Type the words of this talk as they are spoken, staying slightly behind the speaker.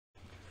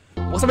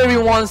What's up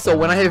everyone? So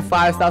when I hit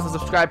 5,000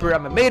 subscribers,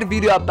 I'm gonna make a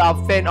video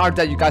about fan art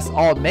that you guys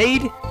all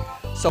made.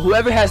 So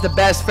whoever has the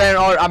best fan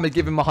art, I'm gonna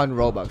give him 100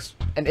 Robux.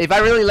 And if I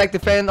really like the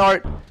fan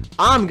art,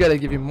 I'm gonna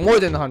give you more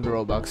than 100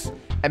 Robux.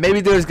 And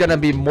maybe there's gonna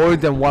be more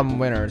than one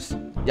winners.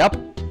 Yup.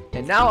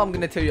 And now I'm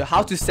gonna tell you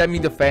how to send me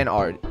the fan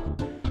art.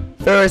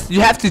 First, you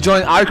have to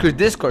join Ahker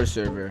Discord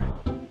server.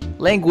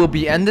 Link will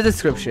be in the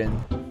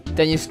description.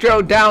 Then you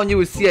scroll down, you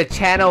will see a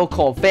channel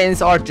called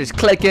fans art. Just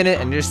click in it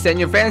and just send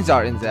your fans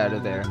art inside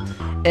of there.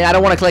 And I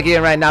don't want to click it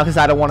in right now because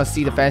I don't want to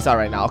see the fans art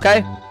right now,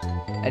 okay?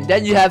 And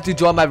then you have to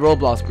join my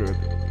Roblox group.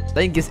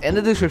 Link is in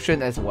the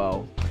description as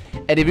well.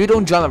 And if you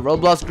don't join my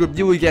Roblox group,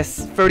 you will get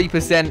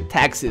 30%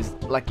 taxes.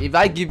 Like if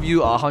I give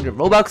you 100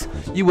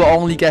 Robux, you will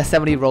only get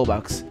 70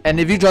 Robux. And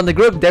if you join the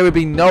group, there will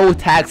be no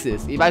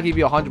taxes. If I give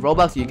you 100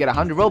 Robux, you get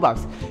 100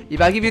 Robux.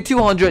 If I give you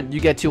 200, you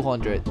get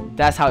 200.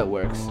 That's how it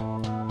works.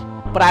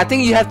 But I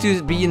think you have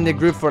to be in the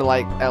group for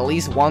like at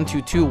least 1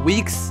 to 2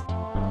 weeks.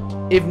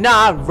 If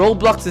not,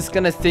 Roblox is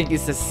gonna think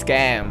it's a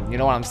scam. You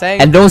know what I'm saying?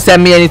 And don't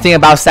send me anything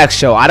about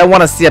sexual. I don't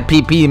want to see a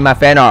PP in my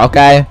fan art,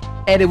 okay?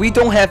 And if we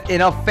don't have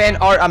enough fan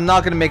art, I'm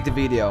not gonna make the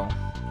video.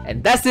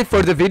 And that's it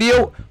for the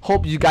video.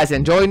 Hope you guys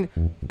enjoyed.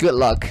 Good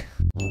luck.